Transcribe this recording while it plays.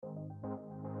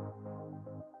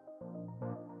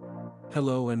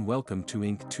Hello and welcome to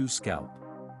Inc. 2 Scalp,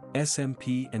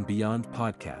 SMP and Beyond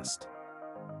podcast.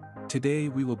 Today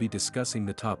we will be discussing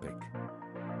the topic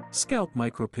Scalp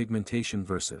micropigmentation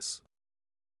versus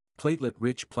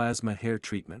platelet-rich plasma hair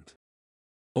treatment.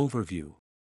 Overview.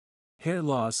 Hair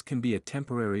loss can be a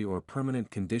temporary or permanent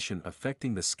condition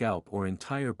affecting the scalp or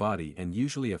entire body and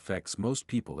usually affects most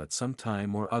people at some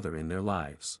time or other in their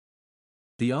lives.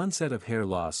 The onset of hair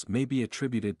loss may be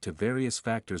attributed to various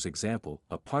factors, example,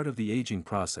 a part of the aging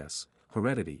process,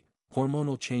 heredity,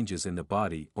 hormonal changes in the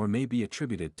body, or may be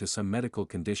attributed to some medical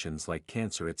conditions like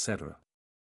cancer, etc.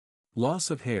 Loss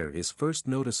of hair is first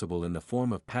noticeable in the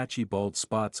form of patchy bald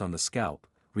spots on the scalp,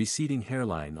 receding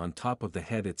hairline on top of the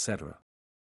head, etc.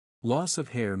 Loss of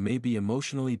hair may be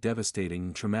emotionally devastating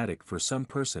and traumatic for some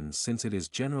persons since it is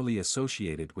generally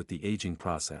associated with the aging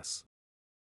process.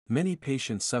 Many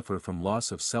patients suffer from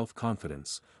loss of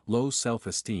self-confidence, low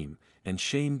self-esteem, and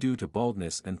shame due to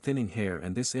baldness and thinning hair,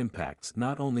 and this impacts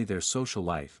not only their social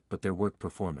life but their work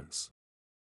performance.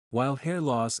 While hair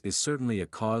loss is certainly a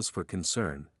cause for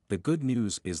concern, the good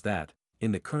news is that,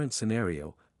 in the current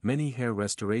scenario, many hair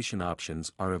restoration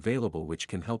options are available which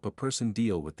can help a person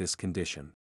deal with this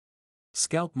condition.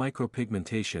 Scalp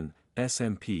micropigmentation,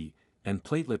 SMP, and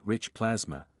platelet-rich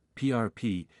plasma,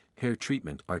 PRP, hair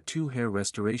treatment are two hair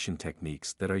restoration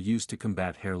techniques that are used to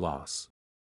combat hair loss.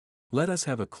 Let us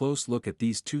have a close look at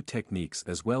these two techniques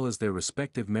as well as their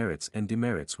respective merits and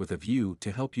demerits with a view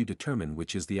to help you determine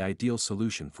which is the ideal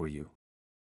solution for you.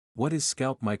 What is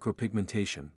scalp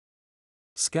micropigmentation?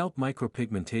 Scalp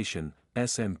micropigmentation,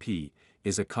 SMP,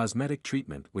 is a cosmetic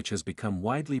treatment which has become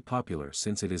widely popular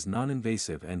since it is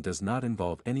non-invasive and does not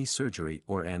involve any surgery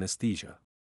or anesthesia.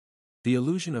 The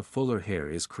illusion of fuller hair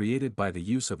is created by the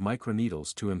use of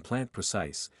microneedles to implant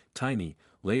precise, tiny,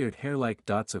 layered hair-like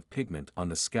dots of pigment on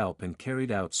the scalp and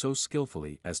carried out so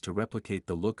skillfully as to replicate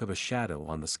the look of a shadow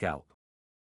on the scalp.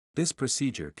 This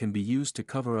procedure can be used to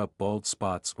cover up bald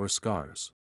spots or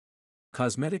scars.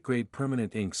 Cosmetic-grade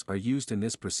permanent inks are used in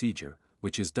this procedure,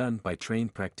 which is done by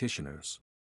trained practitioners.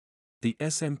 The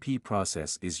SMP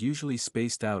process is usually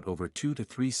spaced out over 2 to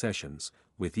 3 sessions,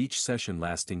 with each session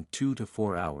lasting 2 to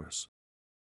 4 hours.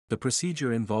 The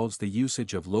procedure involves the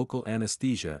usage of local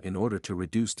anesthesia in order to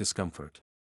reduce discomfort.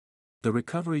 The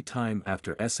recovery time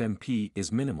after SMP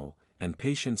is minimal, and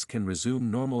patients can resume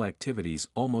normal activities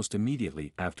almost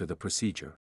immediately after the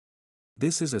procedure.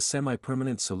 This is a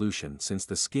semi-permanent solution since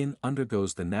the skin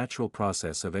undergoes the natural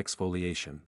process of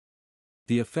exfoliation.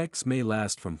 The effects may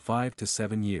last from 5 to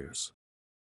 7 years.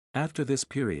 After this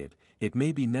period, it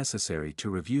may be necessary to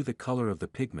review the color of the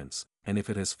pigments, and if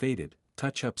it has faded,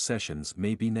 touch-up sessions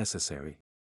may be necessary.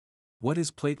 What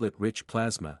is platelet-rich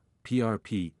plasma,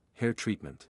 PRP, hair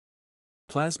treatment?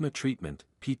 Plasma treatment,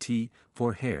 PT,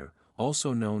 for hair,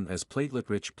 also known as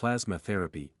platelet-rich plasma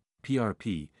therapy,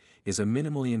 PRP, is a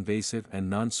minimally invasive and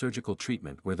non-surgical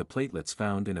treatment where the platelets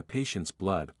found in a patient's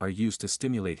blood are used to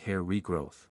stimulate hair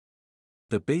regrowth.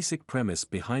 The basic premise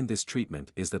behind this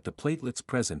treatment is that the platelets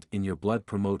present in your blood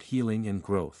promote healing and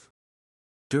growth.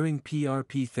 During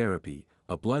PRP therapy,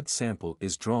 a blood sample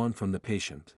is drawn from the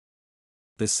patient.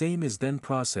 The same is then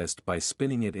processed by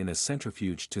spinning it in a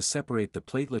centrifuge to separate the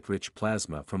platelet-rich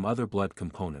plasma from other blood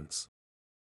components.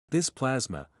 This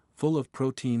plasma, full of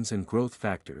proteins and growth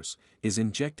factors, is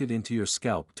injected into your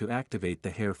scalp to activate the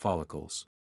hair follicles.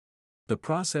 The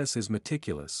process is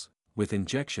meticulous, with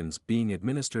injections being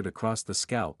administered across the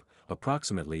scalp,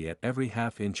 approximately at every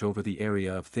half-inch over the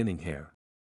area of thinning hair.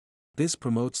 This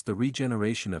promotes the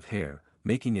regeneration of hair,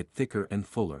 making it thicker and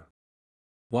fuller.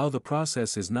 While the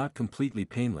process is not completely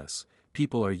painless,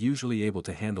 people are usually able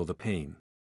to handle the pain.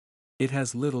 It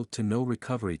has little to no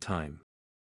recovery time.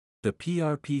 The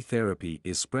PRP therapy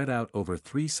is spread out over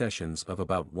 3 sessions of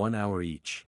about 1 hour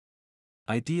each.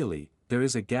 Ideally, there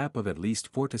is a gap of at least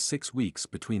 4 to 6 weeks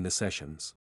between the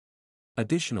sessions.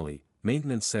 Additionally,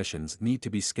 maintenance sessions need to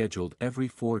be scheduled every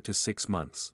 4 to 6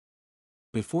 months.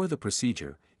 Before the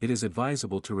procedure, it is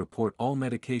advisable to report all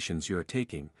medications you are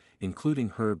taking,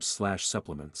 including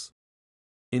herbs/supplements.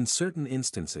 In certain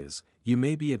instances, you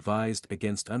may be advised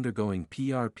against undergoing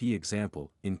PRP,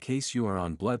 example, in case you are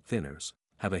on blood thinners,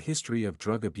 have a history of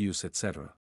drug abuse,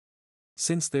 etc.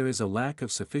 Since there is a lack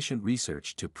of sufficient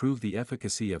research to prove the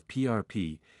efficacy of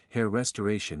PRP, hair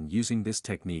restoration using this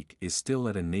technique is still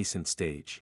at a nascent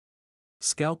stage.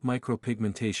 Scalp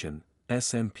micropigmentation,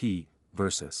 SMP,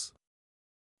 versus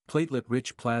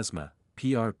platelet-rich plasma,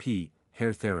 PRP,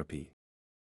 hair therapy.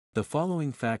 The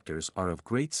following factors are of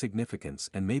great significance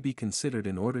and may be considered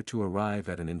in order to arrive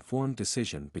at an informed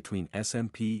decision between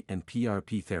SMP and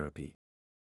PRP therapy.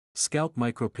 Scalp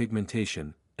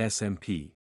micropigmentation,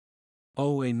 SMP.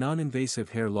 Oh, a non-invasive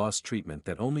hair loss treatment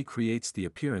that only creates the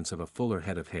appearance of a fuller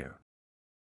head of hair.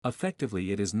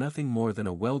 Effectively, it is nothing more than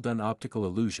a well-done optical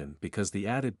illusion because the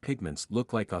added pigments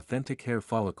look like authentic hair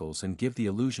follicles and give the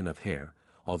illusion of hair,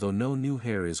 although no new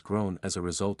hair is grown as a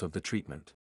result of the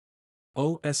treatment.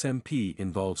 OSMP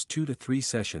involves 2 to 3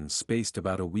 sessions spaced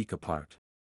about a week apart.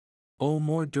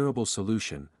 More durable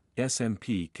solution,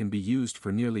 SMP can be used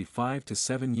for nearly 5 to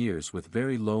 7 years with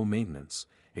very low maintenance,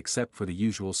 except for the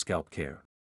usual scalp care.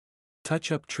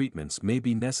 Touch-up treatments may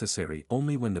be necessary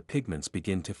only when the pigments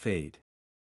begin to fade.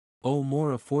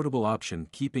 More affordable option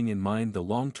keeping in mind the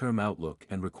long-term outlook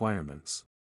and requirements.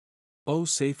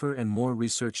 Safer and more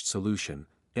researched solution,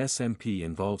 SMP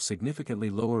involves significantly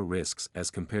lower risks as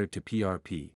compared to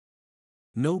PRP.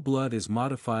 No blood is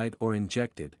modified or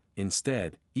injected,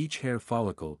 instead, each hair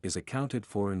follicle is accounted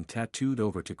for and tattooed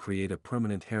over to create a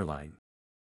permanent hairline.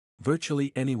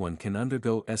 Virtually anyone can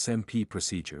undergo SMP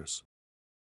procedures.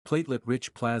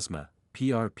 Platelet-rich plasma,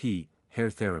 PRP, hair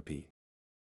therapy.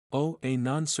 A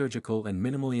non-surgical and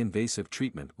minimally invasive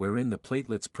treatment wherein the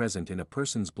platelets present in a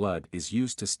person's blood is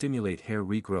used to stimulate hair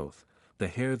regrowth. The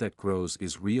hair that grows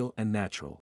is real and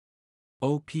natural.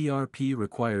 PRP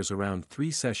requires around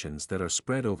 3 sessions that are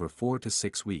spread over 4 to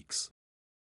 6 weeks.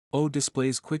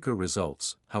 Displays quicker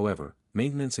results, however,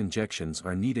 maintenance injections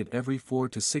are needed every 4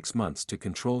 to 6 months to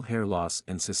control hair loss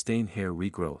and sustain hair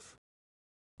regrowth.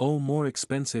 More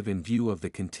expensive in view of the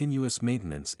continuous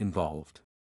maintenance involved.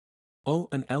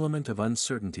 An element of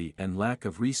uncertainty and lack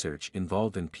of research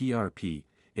involved in PRP.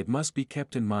 It must be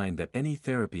kept in mind that any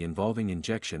therapy involving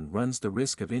injection runs the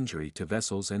risk of injury to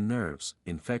vessels and nerves,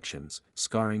 infections,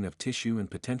 scarring of tissue and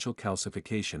potential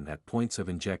calcification at points of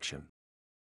injection.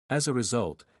 As a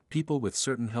result, people with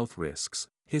certain health risks,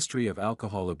 history of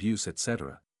alcohol abuse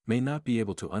etc., may not be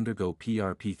able to undergo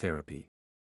PRP therapy.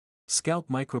 Scalp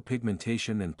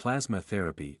micropigmentation and plasma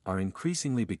therapy are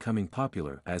increasingly becoming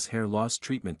popular as hair loss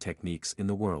treatment techniques in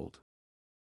the world.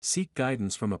 Seek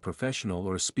guidance from a professional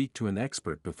or speak to an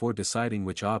expert before deciding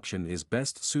which option is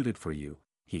best suited for you.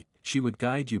 She would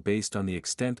guide you based on the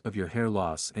extent of your hair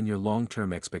loss and your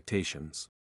long-term expectations.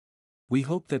 We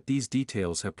hope that these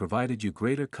details have provided you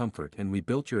greater comfort and we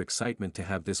built your excitement to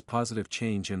have this positive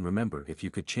change, and remember, if you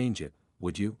could change it,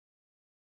 would you?